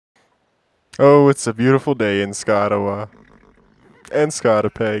Oh, it's a beautiful day in Scottawa. And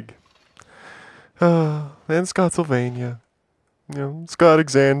Scottapeg. And Scottsylvania. You know,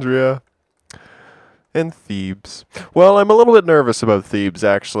 Scottexandria. And Thebes. Well, I'm a little bit nervous about Thebes,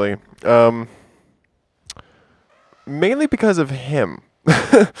 actually. Mainly because of him.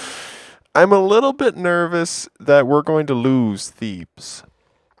 I'm a little bit nervous that we're going to lose Thebes.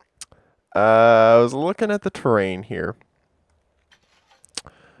 I was looking at the terrain here.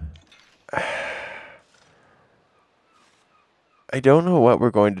 I don't know what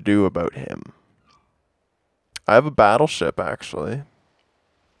we're going to do about him. I have a battleship, actually.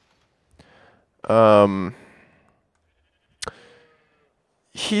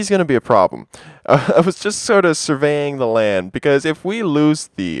 He's going to be a problem. I was just sort of surveying the land, because if we lose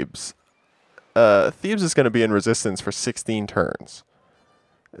Thebes, Thebes is going to be in resistance for 16 turns.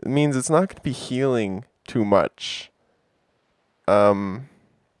 It means it's not going to be healing too much. Can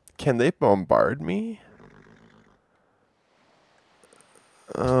they bombard me?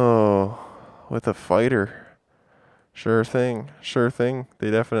 Oh, with a fighter. Sure thing. Sure thing.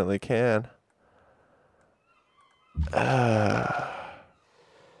 They definitely can.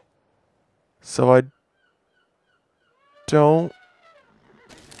 So I don't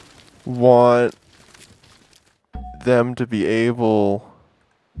want them to be able...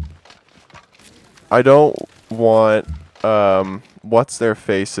 I don't want, what's their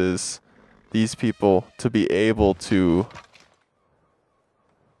faces, these people, to be able to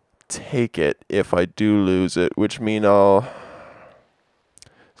take it if I do lose it, which mean I'll...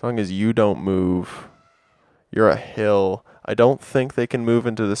 As long as you don't move, you're a hill. I don't think they can move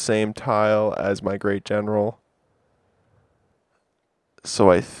into the same tile as my great general.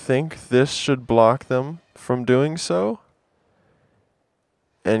 So I think this should block them from doing so.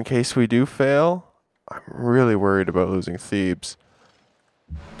 In case we do fail, I'm really worried about losing Thebes.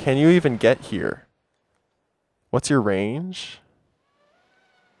 Can you even get here? What's your range?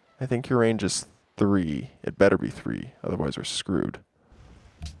 I think your range is 3. It better be 3, otherwise we're screwed.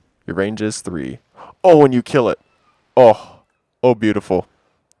 Your range is 3. Oh, and you kill it. Oh. Oh, beautiful.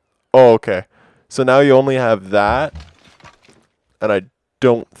 Oh, okay. So now you only have that, and I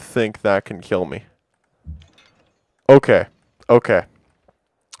don't think that can kill me. Okay. Okay.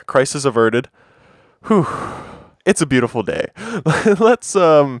 Crisis averted. Whew. It's a beautiful day. let's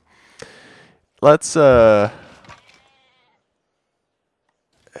I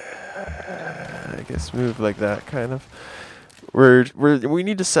guess move like that, kind of. We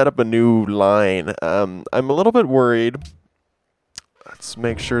need to set up a new line. I'm a little bit worried. Let's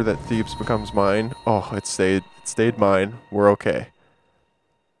make sure that Thebes becomes mine. Oh, it stayed mine. We're okay.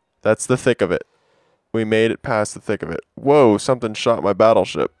 That's the thick of it. We made it past the thick of it. Whoa, something shot my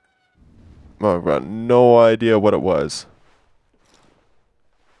battleship. Oh, I've got no idea what it was.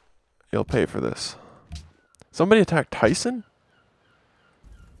 You'll pay for this. Somebody attacked Tyson?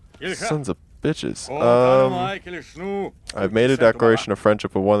 Sons of bitches. I've made a declaration of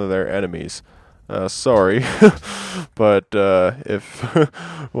friendship with one of their enemies. Sorry, but if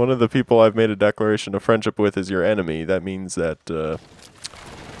one of the people I've made a declaration of friendship with is your enemy, that means that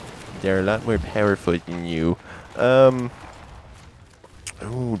they're a lot more powerful than you. Oh,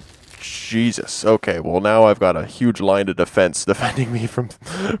 Jesus. Okay, well now I've got a huge line of defense defending me from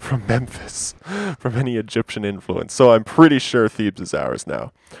Memphis, from any Egyptian influence. So I'm pretty sure Thebes is ours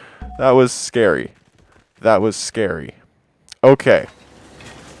now. That was scary. That was scary. Okay.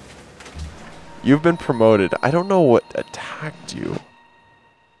 You've been promoted. I don't know what attacked you.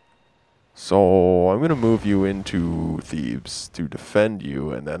 So I'm going to move you into Thebes to defend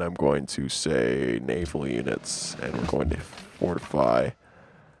you, and then I'm going to say naval units, and we're going to fortify.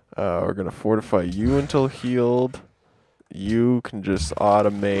 We're going to fortify you until healed. You can just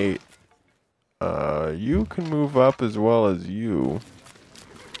automate. You can move up as well as you.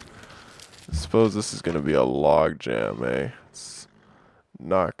 I suppose this is going to be a log jam, eh? It's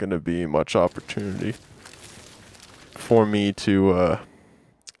not going to be much opportunity for me to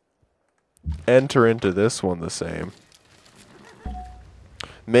enter into this one the same.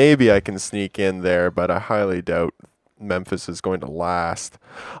 Maybe I can sneak in there, but I highly doubt Memphis is going to last.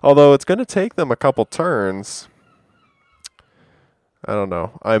 Although it's going to take them a couple turns. I don't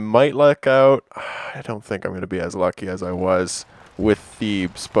know. I might luck out. I don't think I'm going to be as lucky as I was with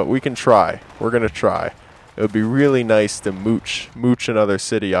Thebes, but we can try. We're going to try. It would be really nice to mooch another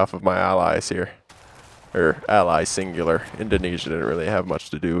city off of my allies here. Or ally singular. Indonesia didn't really have much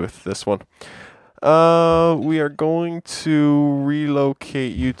to do with this one. We are going to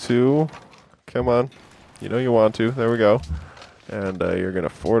relocate you two. Come on. You know you want to. There we go. And you're going to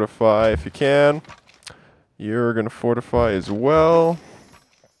fortify if you can. You're going to fortify as well.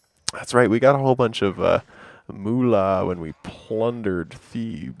 That's right, we got a whole bunch of moolah when we plundered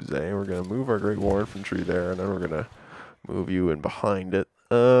Thebes, eh? We're gonna move our Great War Infantry there, and then we're gonna move you in behind it.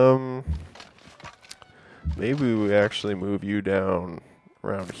 Maybe we actually move you down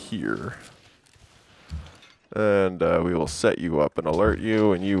around here. And we will set you up and alert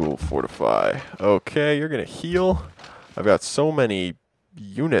you, and you will fortify. Okay, you're gonna heal. I've got so many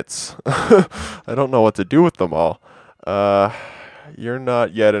units. I don't know what to do with them all. You're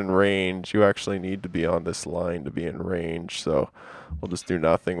not yet in range. You actually need to be on this line to be in range, so we'll just do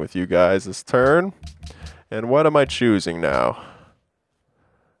nothing with you guys this turn. And what am I choosing now?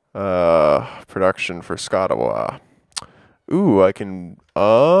 Production for Scottawa. Ooh, I can...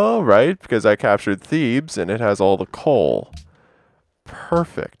 Oh, right, because I captured Thebes, and it has all the coal.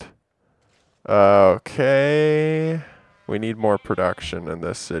 Perfect. Okay... We need more production in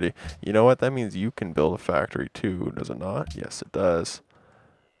this city. You know what? That means you can build a factory too, does it not? Yes, it does.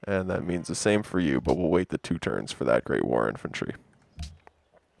 And that means the same for you, but we'll wait the 2 turns for that Great War Infantry.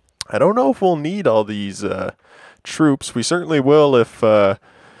 I don't know if we'll need all these troops. We certainly will if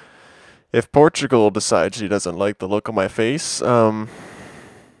Portugal decides she doesn't like the look of my face.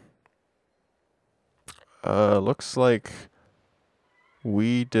 Looks like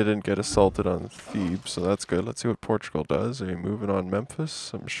we didn't get assaulted on Thebes, so that's good. Let's see what Portugal does. Are you moving on Memphis?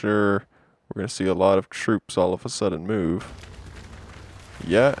 I'm sure we're going to see a lot of troops all of a sudden move.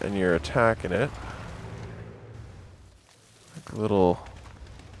 Yeah, and you're attacking it. Like little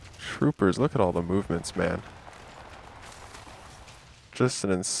troopers. Look at all the movements, man. Just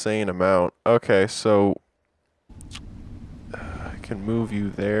an insane amount. Okay, so I can move you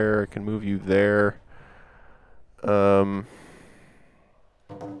there. I can move you there.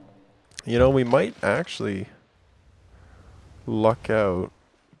 You know, we might actually luck out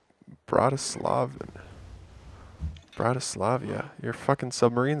Bratislavia. Your fucking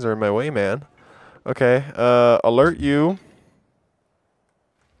submarines are in my way, man. Okay, alert you.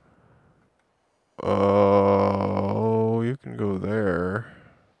 Oh, you can go there.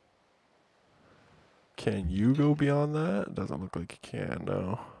 Can you go beyond that? Doesn't look like you can,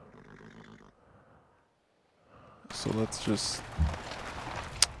 no. So let's just...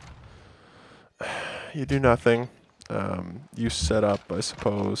 You do nothing. You set up, I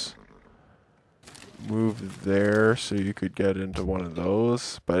suppose. Move there so you could get into one of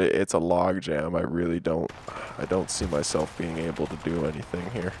those. But it's a log jam. I don't see myself being able to do anything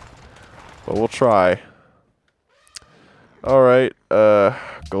here. But we'll try. Alright,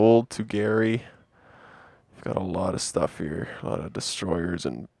 gold to Garry. We've got a lot of stuff here. A lot of destroyers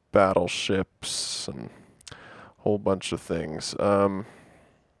and battleships and a whole bunch of things.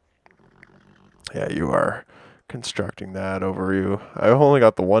 Yeah, you are constructing that over you. I've only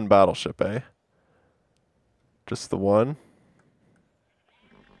got the 1 battleship, eh? Just the 1?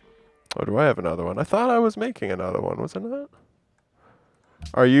 Oh, do I have another one? I thought I was making another one, was I not?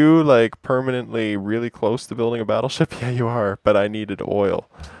 Are you, like, permanently really close to building a battleship? Yeah, you are, but I needed oil.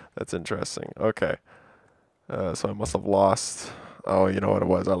 That's interesting. Okay. So I must have lost... Oh, you know what it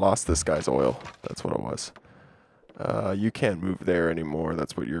was? I lost this guy's oil. That's what it was. You can't move there anymore.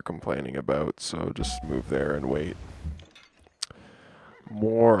 That's what you're complaining about. So just move there and wait.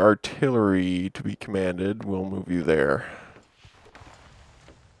 More artillery to be commanded. We'll move you there.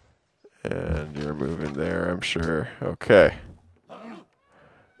 And you're moving there, I'm sure. Okay.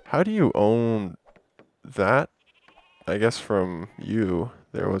 How do you own that? I guess from you,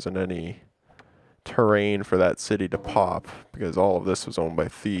 there wasn't any terrain for that city to pop, because all of this was owned by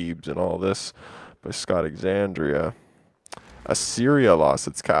Thebes and all this by Scottexandria. Assyria lost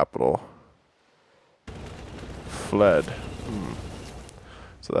its capital. Fled.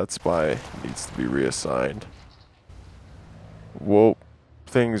 So that spy needs to be reassigned. Whoa.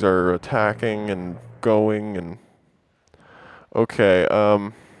 Things are attacking and going and... Okay,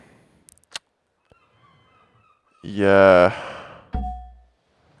 yeah.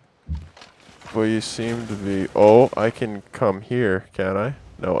 Well, you seem to be... Oh, I can come here, can I?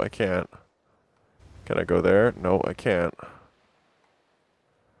 No, I can't. Can I go there? No, I can't.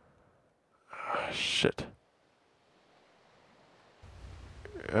 Shit.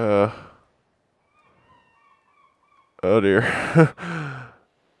 Oh dear.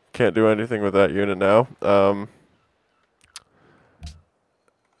 Can't do anything with that unit now.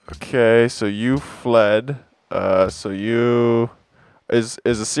 Okay, so you fled. So you... Is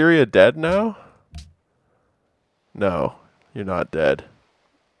Assyria dead now? No, you're not dead.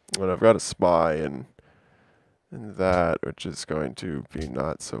 But I've got a spy in that, which is going to be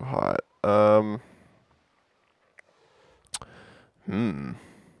not so hot.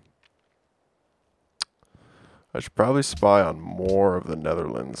 I should probably spy on more of the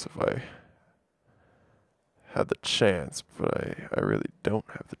Netherlands if I had the chance, but I really don't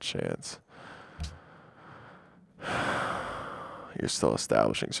have the chance. You're still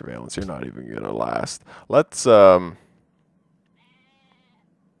establishing surveillance. You're not even gonna last. Let's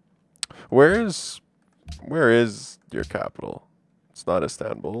where is your capital? It's not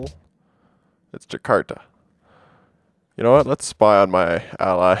Istanbul. It's Jakarta. You know what? Let's spy on my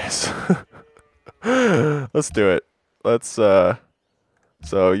allies. Let's do it. Let's so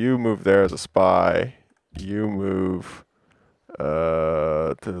you move there as a spy. You move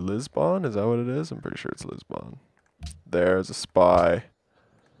to Lisbon, is that what it is? I'm pretty sure it's Lisbon. There's a spy.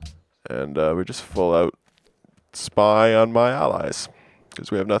 And we just full out spy on my allies.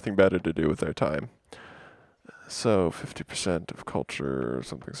 Because we have nothing better to do with their time. So 50% of culture,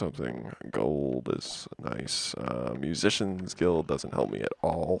 something. Gold is nice. Musicians Guild doesn't help me at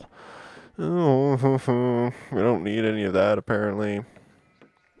all. Oh, we don't need any of that apparently.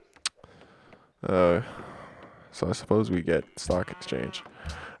 So I suppose we get stock exchange.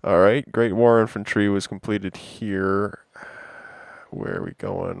 Alright, Great War Infantry was completed here. Where are we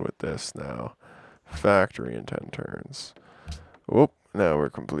going with this now? Factory in 10 turns. Whoop, now we're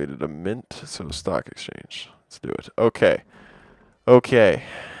completed a mint, so stock exchange. Let's do it. Okay. Okay.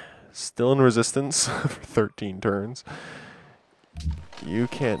 Still in resistance for 13 turns. You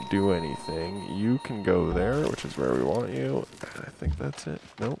can't do anything. You can go there, which is where we want you. And I think that's it.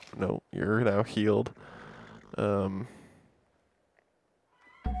 Nope, no. You're now healed. We'll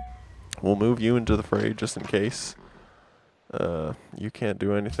move you into the fray just in case. You can't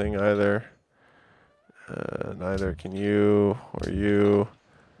do anything either. Neither can you or you.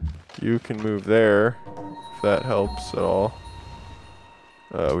 You can move there, if that helps at all.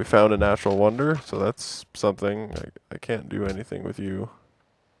 We found a natural wonder, so that's something. I can't do anything with you.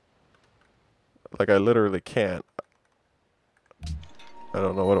 Like, I literally can't. I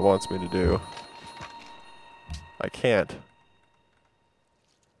don't know what it wants me to do. I can't.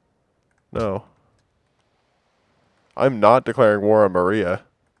 No. I'm not declaring war on Maria.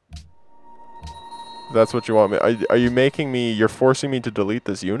 That's what you want me. Are you making me? You're forcing me to delete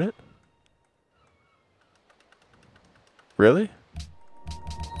this unit? Really?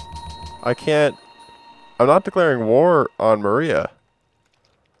 I can't. I'm not declaring war on Maria.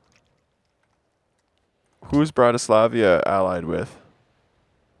 Who's Bratislavia allied with?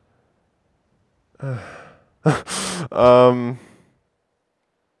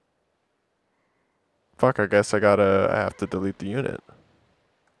 Fuck, I guess I have to delete the unit.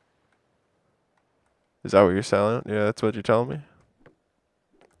 Is that what you're selling? Yeah, that's what you're telling me?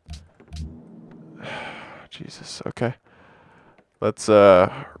 Jesus, okay. Let's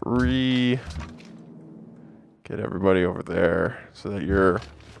get everybody over there so that you're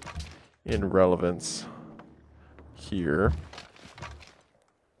in relevance here.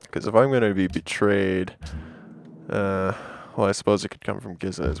 Because if I'm going to be betrayed, well, I suppose it could come from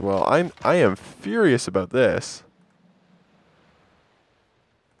Giza as well. I am furious about this.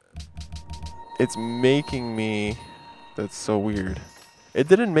 It's making me... That's so weird. It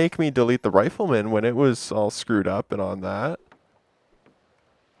didn't make me delete the rifleman when it was all screwed up and on that.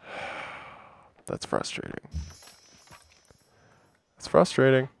 That's frustrating. It's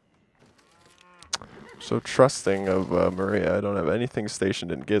frustrating. So trusting of Maria. I don't have anything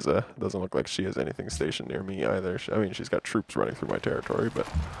stationed in Giza. It doesn't look like she has anything stationed near me either. I mean, she's got troops running through my territory, but...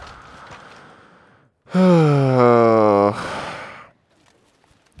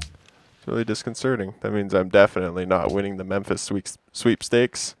 It's really disconcerting. That means I'm definitely not winning the Memphis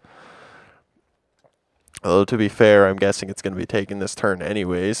sweepstakes. Although, to be fair, I'm guessing it's going to be taking this turn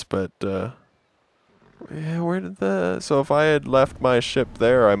anyways, but... yeah, where did the... So if I had left my ship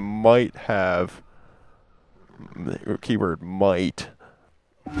there, I might have... Keyword might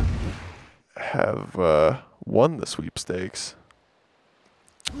have won the sweepstakes.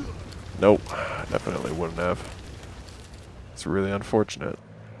 Nope, definitely wouldn't have. It's really unfortunate.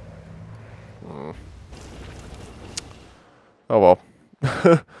 Oh well.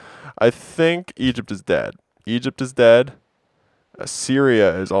 I think Egypt is dead. Egypt is dead.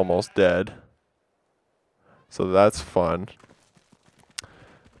 Syria is almost dead. So that's fun.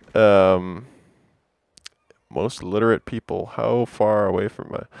 Most literate people. How far away from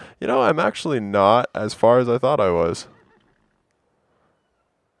my... You know, I'm actually not as far as I thought I was.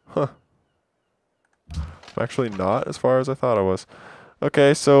 Huh. I'm actually not as far as I thought I was.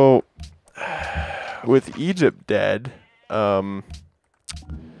 Okay, so... with Egypt dead, I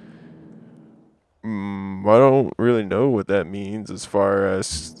don't really know what that means as far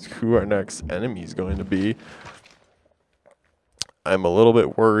as who our next enemy is going to be. I'm a little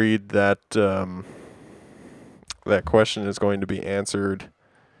bit worried that that question is going to be answered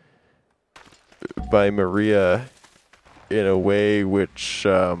by Maria in a way which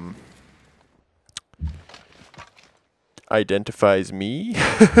identifies me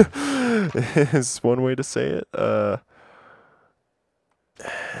is one way to say it.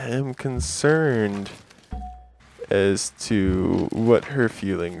 I'm concerned as to what her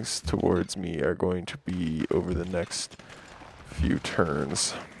feelings towards me are going to be over the next few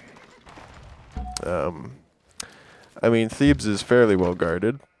turns. I mean, Thebes is fairly well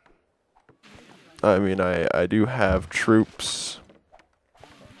guarded. I mean, I do have troops.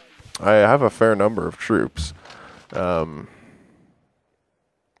 I have a fair number of troops. I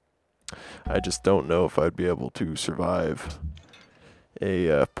just don't know if I'd be able to survive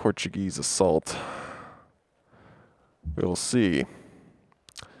a Portuguese assault. We'll see.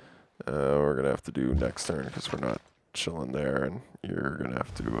 We're going to have to do next turn because we're not chilling there, and you're going to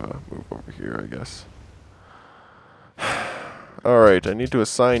have to move over here, I guess. Alright, I need to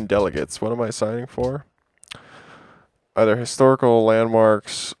assign delegates. What am I assigning for? Either historical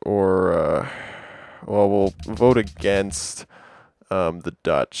landmarks or, well, we'll vote against the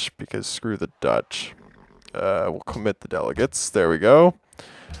Dutch, because screw the Dutch. We'll commit the delegates. There we go.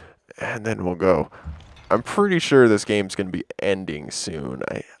 And then we'll go. I'm pretty sure this game's going to be ending soon.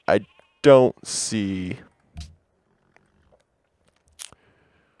 I don't see...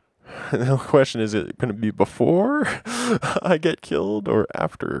 The question is it going to be before I get killed or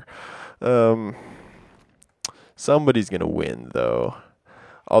after? Somebody's going to win, though.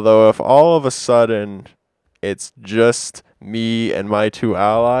 Although if all of a sudden it's just me and my two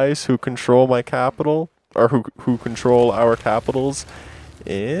allies who control my capital, or who control our capitals,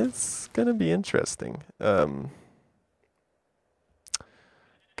 it's going to be interesting.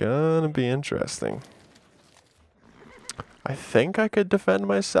 Gonna be interesting. I think I could defend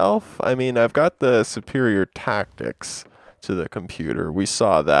myself. I mean, I've got the superior tactics to the computer. We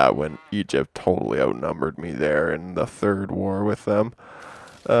saw that when Egypt totally outnumbered me there in the third war with them.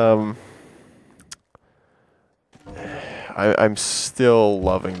 I'm still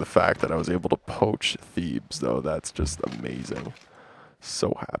loving the fact that I was able to poach Thebes, though. That's just amazing.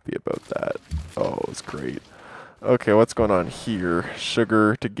 So happy about that. Oh, it's great. Okay, what's going on here?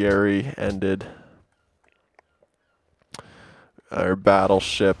 Sugar to Garry ended. Our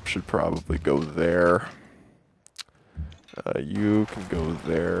battleship should probably go there. You can go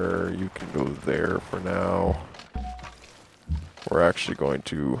there. You can go there for now. We're actually going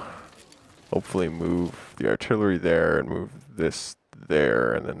to hopefully move the artillery there and move this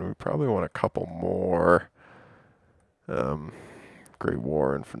there. And then we probably want a couple more Great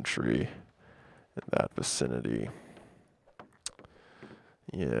War infantry in that vicinity.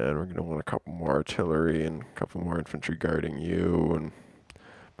 Yeah, and we're going to want a couple more artillery and a couple more infantry guarding you, and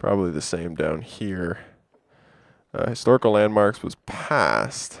probably the same down here. Historical landmarks was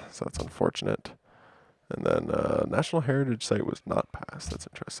passed, so that's unfortunate. And then National Heritage Site was not passed. That's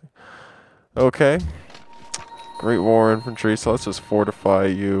interesting. Okay. Great War infantry, so let's just fortify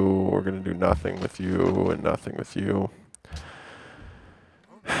you. We're going to do nothing with you and nothing with you.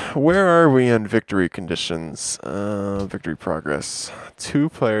 Where are we on victory conditions? Victory progress. 2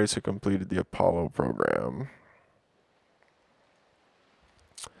 players who completed the Apollo program.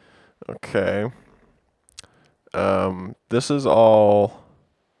 Okay. This is all...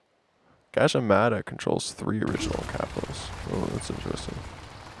 Gajamada controls 3 original capitals. Oh, that's interesting.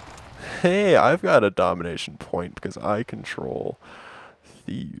 Hey, I've got a domination point because I control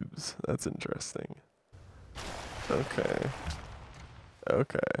Thebes. That's interesting. Okay.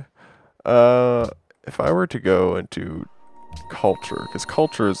 Okay. If I were to go into culture, because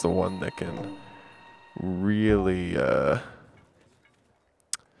culture is the one that can really,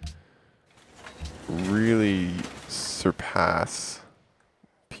 really surpass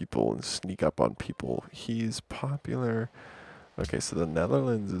people and sneak up on people. He's popular. Okay, so the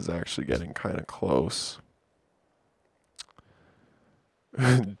Netherlands is actually getting kind of close.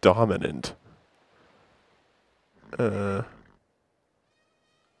 Dominant.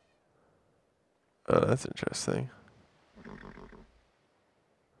 Oh, that's interesting.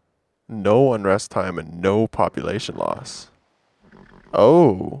 No unrest time and no population loss.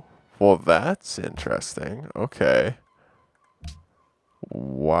 Oh, well, that's interesting. Okay.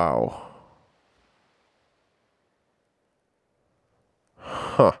 Wow.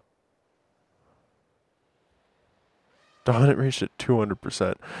 Huh. Dominant reached at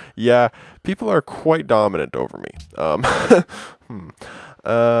 200%. Yeah, people are quite dominant over me.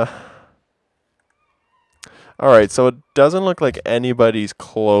 Alright, so it doesn't look like anybody's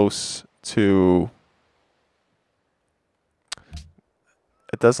close to...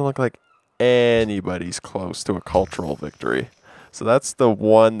 It doesn't look like anybody's close to a cultural victory. So that's the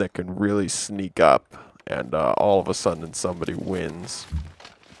one that can really sneak up, and all of a sudden somebody wins.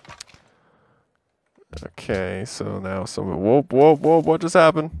 Okay, so now someone... Whoa, whoa, whoa, what just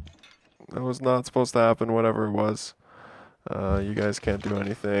happened? That was not supposed to happen, whatever it was. You guys can't do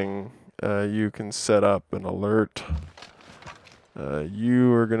anything. You can set up an alert.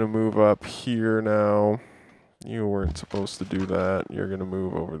 You are going to move up here now. You weren't supposed to do that. You're going to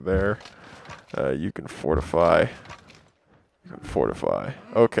move over there. You can fortify. You can fortify.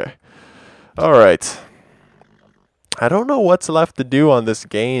 Okay. All right. I don't know what's left to do on this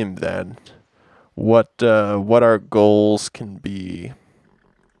game then. What our goals can be.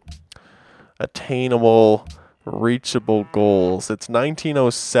 Attainable, reachable goals. It's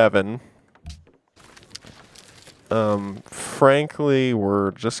 1907. Frankly,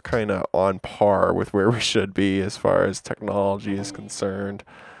 we're just kind of on par with where we should be as far as technology is concerned.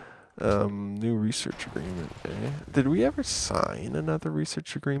 New research agreement, eh? Did we ever sign another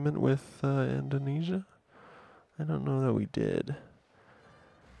research agreement with Indonesia? I don't know that we did.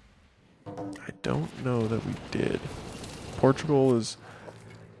 I don't know that we did. Portugal has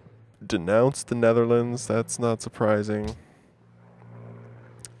denounced the Netherlands. That's not surprising.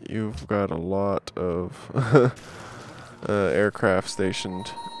 You've got a lot of aircraft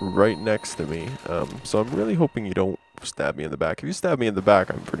stationed right next to me. So I'm really hoping you don't stab me in the back. If you stab me in the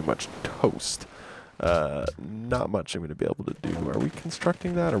back, I'm pretty much toast. Not much I'm going to be able to do. Are we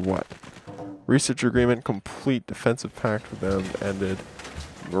constructing that or what? Research agreement complete. Defensive pact with them ended.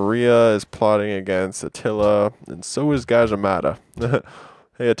 Maria is plotting against Attila, and so is Gajamata.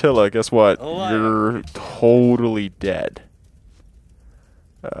 Hey Attila, guess what? You're totally dead.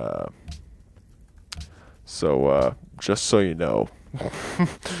 So just so you know,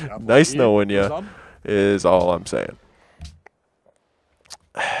 nice knowing you is all I'm saying.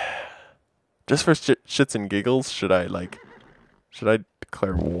 Just for shits and giggles, should I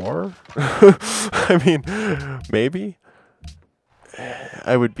declare war? I mean, maybe.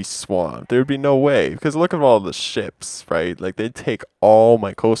 I would be swamped. There would be no way, because look at all the ships, right? Like, they'd take all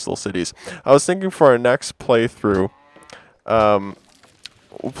my coastal cities. I was thinking for our next playthrough, we'll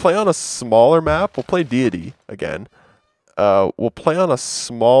play on a smaller map. We'll play Deity again. We'll play on a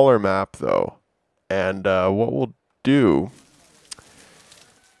smaller map, though. And what we'll do...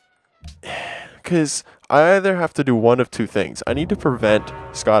 Because I either have to do one of two things. I need to prevent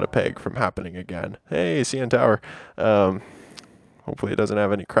Scotapeg from happening again. Hey, CN Tower. Hopefully it doesn't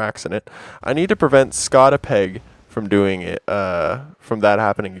have any cracks in it. I need to prevent Scotapeg from doing it, from that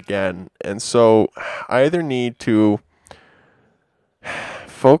happening again. And so I either need to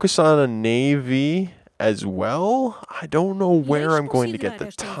focus on a navy as well. I don't know where I'm going to get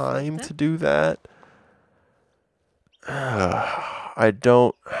the time to do that. I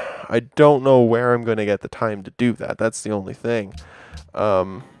don't know where I'm going to get the time to do that. That's the only thing.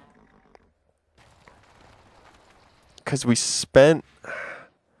 Because we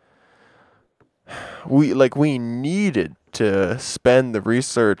needed to spend the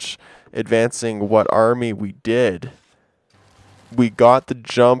research advancing what army we did. We got the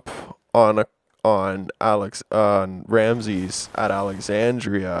jump on Ramses at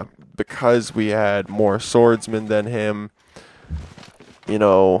Alexandria because we had more swordsmen than him. You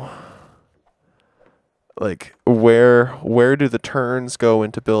know, like where do the turns go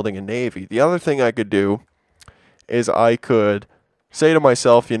into building a navy? The other thing I could do is I could say to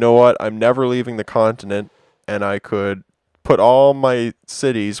myself, you know what, I'm never leaving the continent, and I could put all my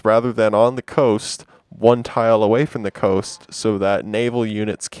cities, rather than on the coast, one tile away from the coast so that naval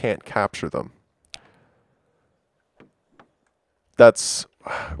units can't capture them. That's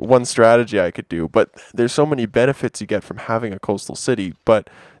one strategy I could do, but there's so many benefits you get from having a coastal city. But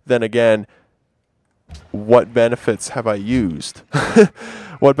then again, what benefits have I used?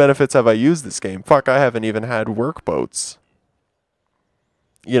 What benefits have I used this game? Fuck, I haven't even had workboats.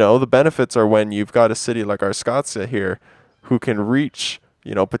 You know, the benefits are when you've got a city like Arskatsa here who can reach,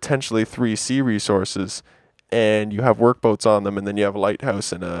 you know, potentially 3 sea resources, and you have workboats on them, and then you have a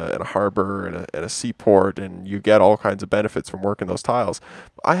lighthouse and a harbor and a seaport, and you get all kinds of benefits from working those tiles.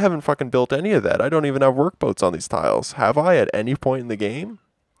 I haven't fucking built any of that. I don't even have workboats on these tiles. Have I at any point in the game?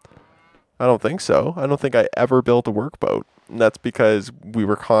 I don't think so. I don't think I ever built a workboat. And that's because we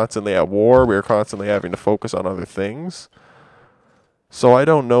were constantly at war. We were constantly having to focus on other things. So I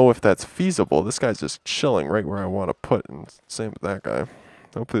don't know if that's feasible. This guy's just chilling right where I want to put. And same with that guy.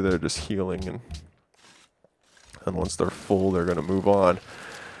 Hopefully they're just healing. And once they're full, they're going to move on.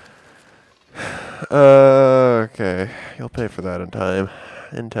 Okay. You'll pay for that in time.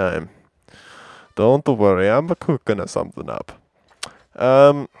 In time. Don't worry. I'm cooking something up.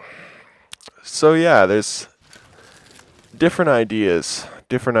 So yeah, there's different ideas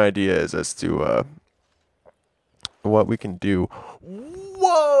as to what we can do.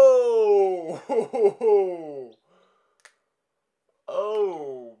 Whoa!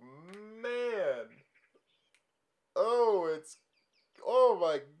 Oh man! Oh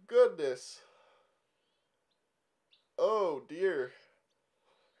my goodness! Oh dear!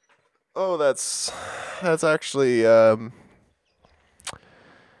 Oh, that's actually oh,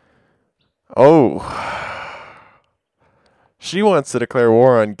 she wants to declare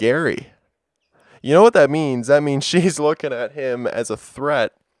war on Garry. You know what that means? That means she's looking at him as a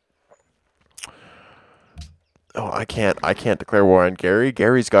threat. Oh, I can't declare war on Garry.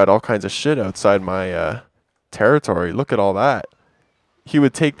 Gary's got all kinds of shit outside my territory. Look at all that. He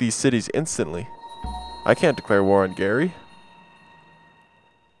would take these cities instantly. I can't declare war on Garry.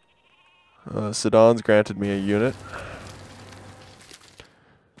 Sudan's granted me a unit.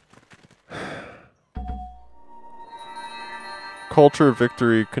 Culture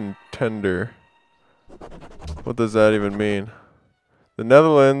victory contender. What does that even mean? The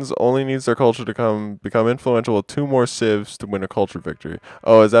Netherlands only needs their culture to become influential with 2 more civs to win a culture victory.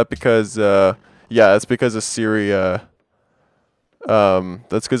 Oh, is that because yeah, that's because Assyria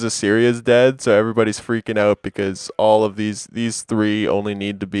that's because Assyria's dead, so everybody's freaking out because all of these 3 only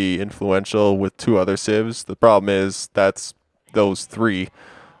need to be influential with 2 other civs. The problem is that's those 3.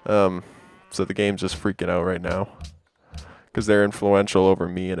 So the game's just freaking out right now because they're influential over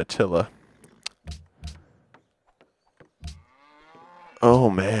me and Attila.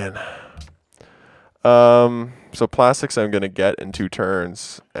 Oh man. So plastics I'm gonna get in 2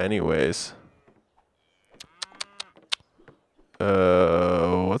 turns anyways.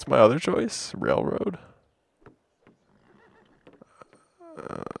 What's my other choice? Railroad.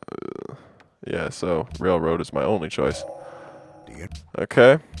 Yeah, so railroad is my only choice.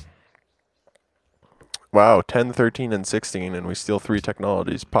 Okay. Wow, 10, 13, and 16, and we steal 3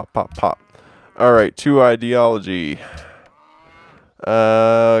 technologies. Pop, pop, pop. All right, 2 ideology.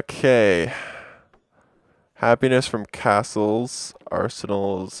 Okay. Happiness from castles,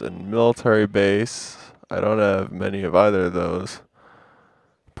 arsenals, and military base. I don't have many of either of those.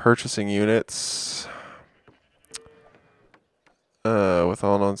 Purchasing units. With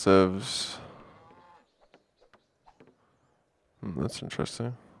all non-civs. That's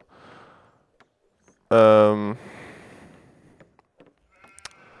interesting. +1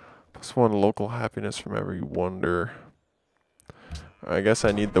 local happiness from every wonder. I guess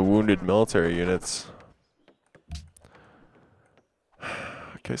I need the wounded military units.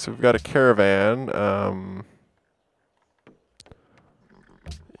 Okay, so we've got a caravan.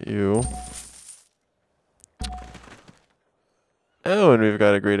 You. Oh, and we've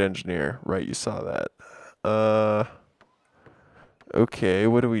got a great engineer. Right, you saw that. Okay,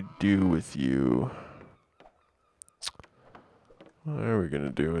 what do we do with you? What are we going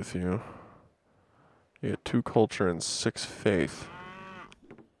to do with you? You get 2 culture and 6 faith.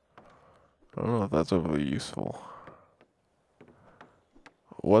 I don't know if that's overly useful.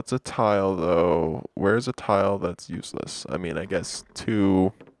 What's a tile, though? Where's a tile that's useless? I mean, I guess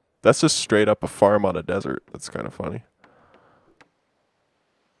 2... That's just straight up a farm on a desert. That's kind of funny.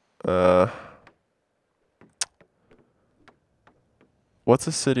 What's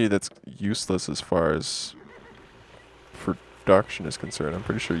a city that's useless as far as production is concerned? I'm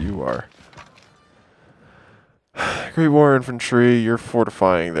pretty sure you are. Great War Infantry, you're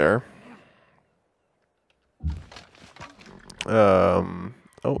fortifying there.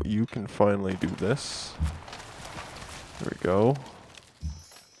 Oh, you can finally do this. There we go.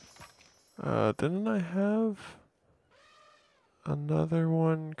 Didn't I have another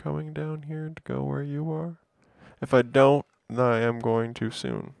one coming down here to go where you are? If I don't, I am going to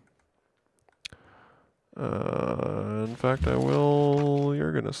soon. In fact, I will.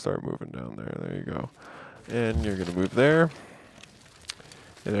 You're going to start moving down there. There you go. And you're going to move there.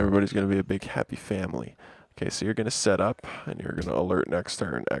 And everybody's going to be a big happy family. Okay, so you're going to set up, and you're going to alert next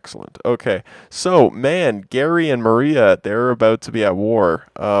turn. Excellent. Okay, so, man, Garry and Maria, they're about to be at war.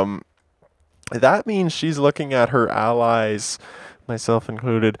 That means she's looking at her allies, myself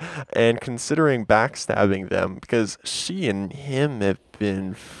included, and considering backstabbing them, because she and him have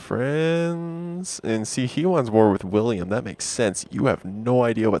been friends. And see, he wants war with William. That makes sense. You have no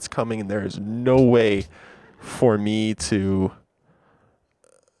idea what's coming, and there is no way for me to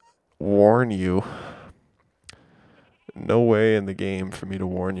warn you. No way in the game for me to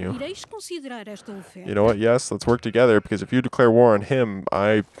warn you. You know what? Yes, let's work together, because if you declare war on him,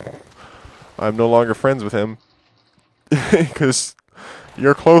 I'm no longer friends with him. Because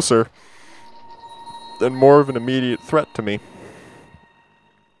you're closer and more of an immediate threat to me.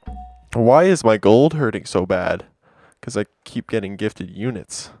 Why is my gold hurting so bad? Because I keep getting gifted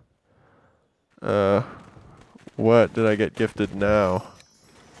units. What did I get gifted now?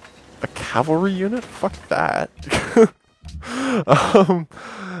 A cavalry unit? Fuck that.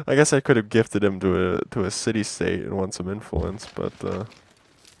 I guess I could have gifted him to a city state and won some influence, but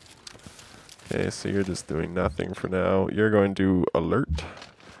okay, so you're just doing nothing for now. You're going to alert.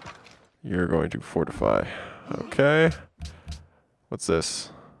 You're going to fortify. Okay. What's this?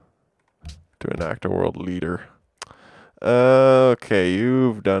 To enact a world leader. Okay,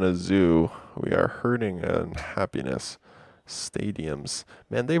 you've done a zoo. We are hurting on happiness. Stadiums.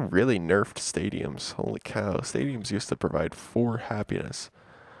 Man, they really nerfed stadiums. Holy cow. Stadiums used to provide 4 happiness.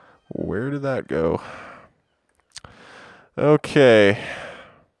 Where did that go? Okay.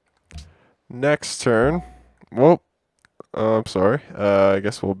 Next turn. Whoa. I'm sorry. I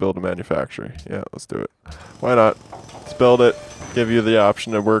guess we'll build a manufactory. Yeah, let's do it. Why not? Let's build it. Give you the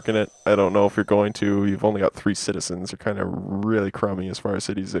option of working it. I don't know if you're going to. You've only got 3 citizens. You're kind of really crummy as far as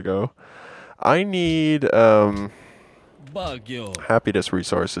cities go. I need happiness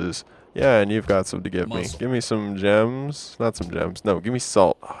resources. Yeah, and you've got some to give me. Give me some gems. Not some gems. No, give me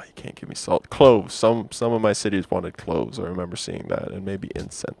salt. Oh, you can't give me salt. Cloves. Some of my cities wanted cloves. I remember seeing that. And maybe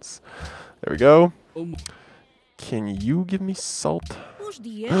incense. There we go. Can you give me salt?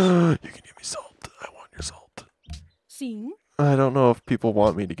 You can give me salt. I want your salt. Sim. I don't know if people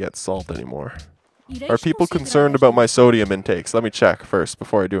want me to get salt anymore. Are people concerned about my sodium intakes? Let me check first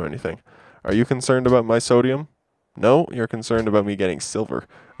before I do anything. Are you concerned about my sodium? No, you're concerned about me getting silver.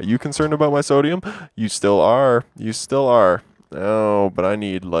 Are you concerned about my sodium? You still are. You still are. Oh, but I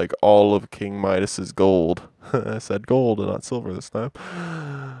need like all of King Midas's gold. I said gold and not silver this time.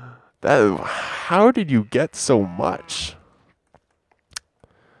 How did you get so much?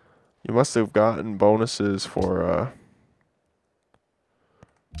 You must have gotten bonuses for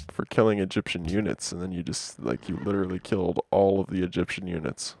killing Egyptian units, and then you just, like, you literally killed all of the Egyptian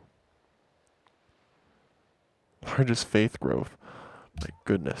units. Largest faith growth. My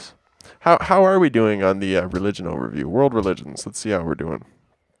goodness. How are we doing on the religion overview? World religions. Let's see how we're doing.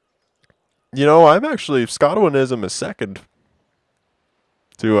 You know, I'm actually, Scotoanism is second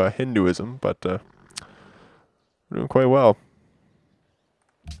to Hinduism, but we're doing quite well.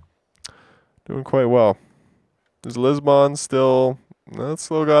 Doing quite well. Is Lisbon still... It's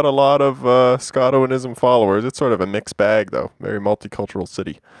still got a lot of Scotoanism followers. It's sort of a mixed bag, though. Very multicultural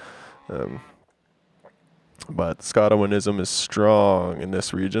city. But Scotoanism is strong in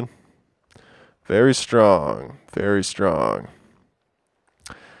this region. Very strong. Very strong.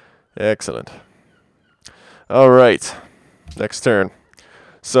 Excellent. All right. Next turn.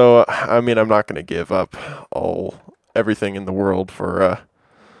 So, I mean, I'm not going to give up everything in the world for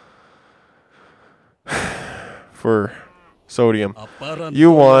sodium.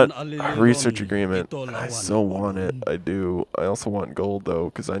 You want a research agreement. I still want it. I do. I also want gold, though,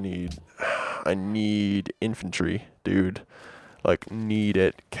 because I need infantry, dude. Like, need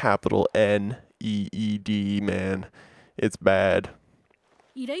it. Capital N-E-E-D, man. It's bad.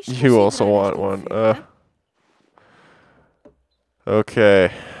 You also want one.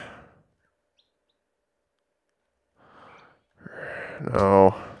 Okay.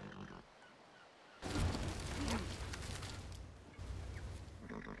 No.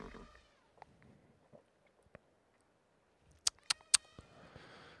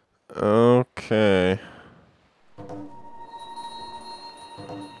 Okay.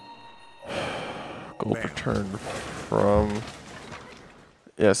 Gold returned from...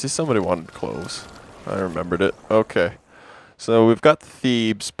 Yeah, see, somebody wanted clothes. I remembered it. Okay. So we've got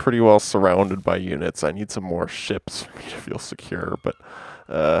Thebes pretty well surrounded by units. I need some more ships for me to feel secure, but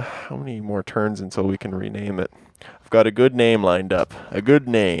how many more turns until we can rename it? I've got a good name lined up. A good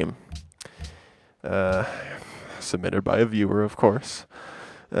name. Submitted by a viewer, of course.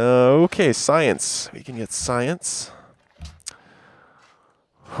 Okay, science. We can get science.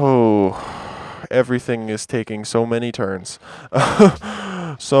 Oh, everything is taking so many turns.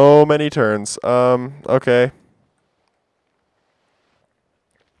 So many turns. Okay.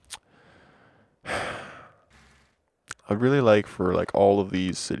 I'd really like for all of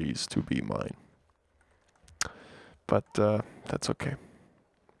these cities to be mine. But that's okay.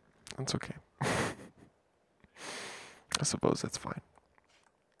 That's okay. I suppose that's fine.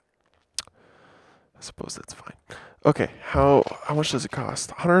 I suppose that's fine. Okay, how much does it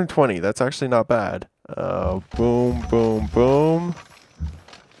cost? 120. That's actually not bad. Boom, boom, boom.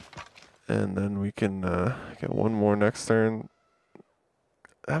 And then we can get one more next turn.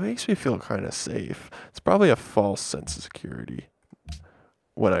 That makes me feel kind of safe. It's probably a false sense of security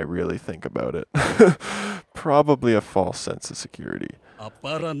when I really think about it. Probably a false sense of security.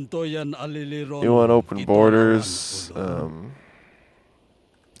 You want open borders?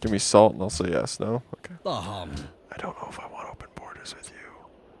 Give me salt and I'll say yes. No? Okay. I don't know if I want open borders with you.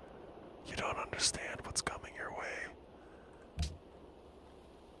 You don't understand what's coming your way.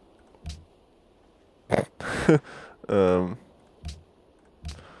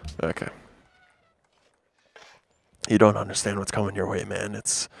 Okay. You don't understand what's coming your way, man.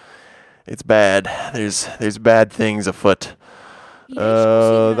 It's bad. There's bad things afoot.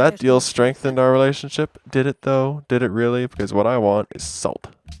 That deal strengthened our relationship. Did it though? Did it really? Because what I want is salt.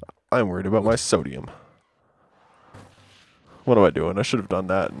 I'm worried about my sodium. What am I doing? I should have done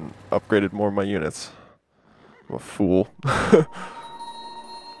that and upgraded more of my units. I'm a fool.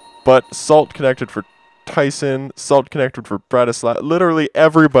 But salt connected for Tyson, salt connected for Bratislava. Literally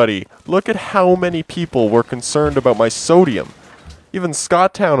everybody. Look at how many people were concerned about my sodium. Even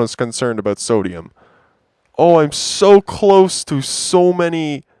Scotttown was concerned about sodium. Oh, I'm so close to so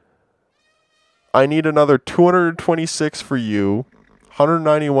many. I need another 226 for you,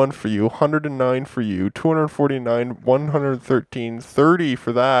 191 for you, 109 for you, 249, 113, 30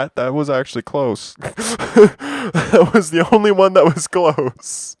 for that. That was actually close. That was the only one that was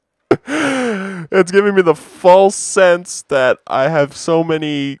close. It's giving me the false sense that I have so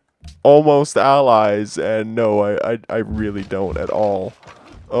many almost allies, and no, I really don't at all.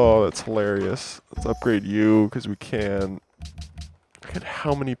 Oh, that's hilarious. Let's upgrade you, because we can. Look at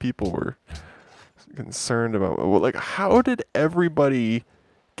how many people were concerned about. Well, like, how did everybody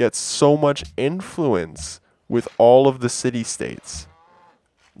get so much influence with all of the city-states?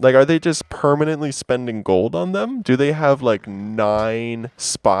 Like, are they just permanently spending gold on them? Do they have, like, 9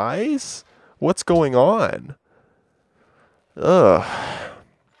 spies? What's going on? Ugh.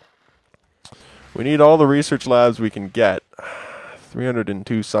 We need all the research labs we can get.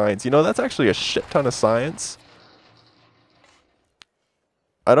 302 science. You know, that's actually a shit ton of science.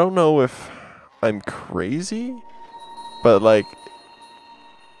 I don't know if I'm crazy, but, like,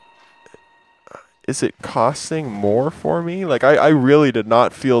 is it costing more for me? Like, I really did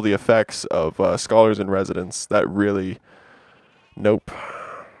not feel the effects of scholars in residence. That really... Nope.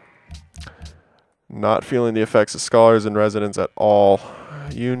 Not feeling the effects of scholars in residence at all.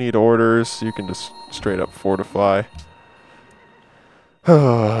 You need orders. You can just straight up fortify.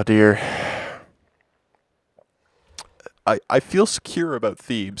 Oh, dear. I feel secure about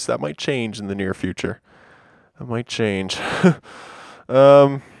Thebes. That might change in the near future. That might change.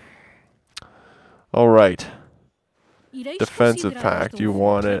 All right. Defensive pact. You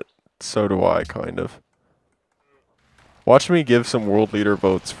want it. So do I, kind of. Watch me give some world leader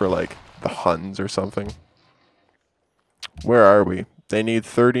votes for, like, the Huns or something. Where are we? They need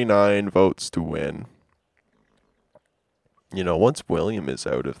 39 votes to win. You know, once William is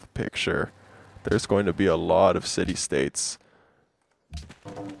out of the picture, there's going to be a lot of city-states.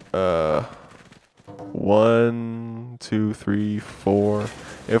 1, 2, 3, 4.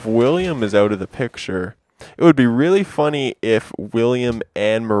 If William is out of the picture, it would be really funny if William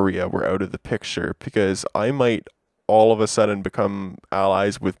and Maria were out of the picture, because I might all of a sudden become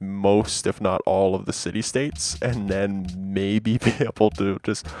allies with most, if not all, of the city-states, and then maybe be able to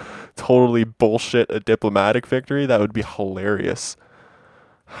just totally bullshit a diplomatic victory. That would be hilarious.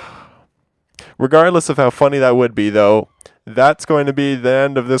 Regardless of how funny that would be, though, that's going to be the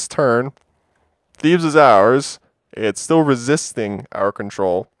end of this turn. Thebes is ours. It's still resisting our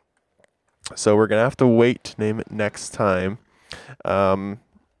control. So we're going to have to wait to name it next time.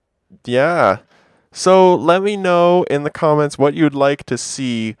 Yeah. So let me know in the comments what you'd like to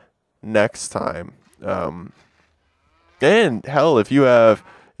see next time. And hell, if you have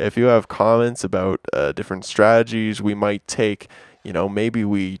comments about different strategies we might take, you know, maybe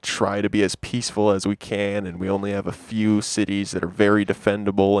we try to be as peaceful as we can, and we only have a few cities that are very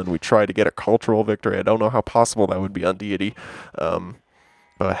defendable, and we try to get a cultural victory. I don't know how possible that would be on Deity.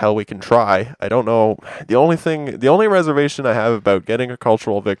 But hell, we can try. I don't know. The only reservation I have about getting a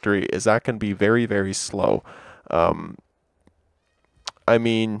cultural victory is that can be very, very slow. I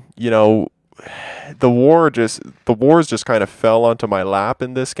mean, you know, the wars just kind of fell onto my lap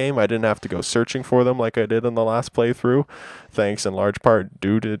in this game. I didn't have to go searching for them like I did in the last playthrough, thanks in large part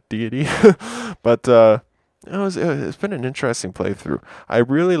due to Deity. But it's been an interesting playthrough.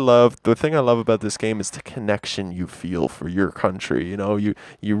 The thing I love about this game is the connection you feel for your country. You know, you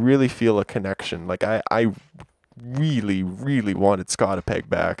really feel a connection. Like I really, really wanted Scottapeg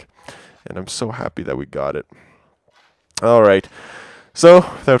back, and I'm so happy that we got it. All right. So,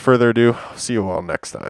 without further ado, see you all next time.